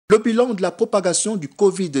Le bilan de la propagation du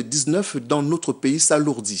Covid-19 dans notre pays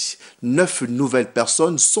s'alourdit. 9 nouvelles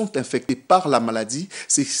personnes sont infectées par la maladie.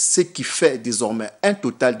 C'est ce qui fait désormais un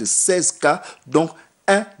total de 16 cas, dont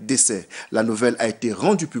un décès. La nouvelle a été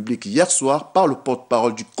rendue publique hier soir par le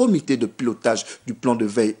porte-parole du comité de pilotage du plan de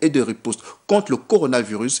veille et de riposte contre le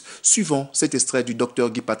coronavirus, suivant cet extrait du Dr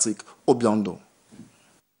Guy-Patrick Obiando.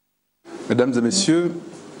 Mesdames et messieurs,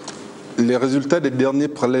 les résultats des derniers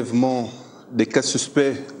prélèvements des cas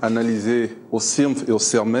suspects analysés au CIRMF et au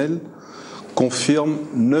CERMEL confirment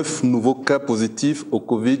 9 nouveaux cas positifs au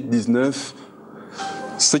Covid-19,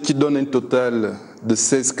 ce qui donne un total de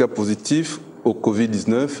 16 cas positifs au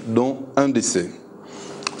Covid-19, dont un décès,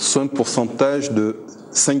 soit un pourcentage de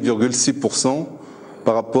 5,6%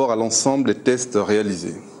 par rapport à l'ensemble des tests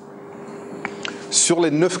réalisés. Sur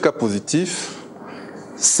les 9 cas positifs,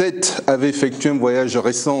 7 avaient effectué un voyage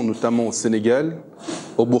récent, notamment au Sénégal,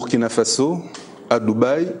 au Burkina Faso, à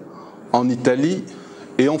Dubaï, en Italie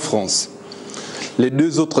et en France. Les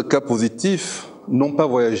 2 autres cas positifs n'ont pas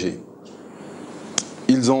voyagé.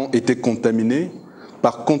 Ils ont été contaminés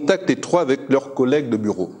par contact étroit avec leurs collègues de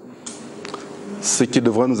bureau, ce qui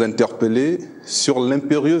devrait nous interpeller sur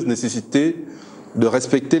l'impérieuse nécessité de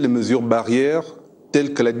respecter les mesures barrières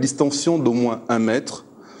telles que la distanciation d'au moins 1 mètre,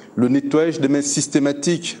 le nettoyage des mains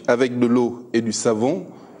systématique avec de l'eau et du savon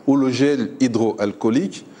ou le gel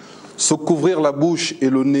hydroalcoolique, se couvrir la bouche et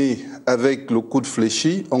le nez avec le coude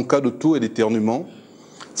fléchi en cas de toux et d'éternuement,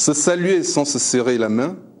 se saluer sans se serrer la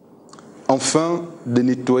main, enfin de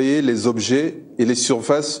nettoyer les objets et les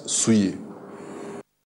surfaces souillées.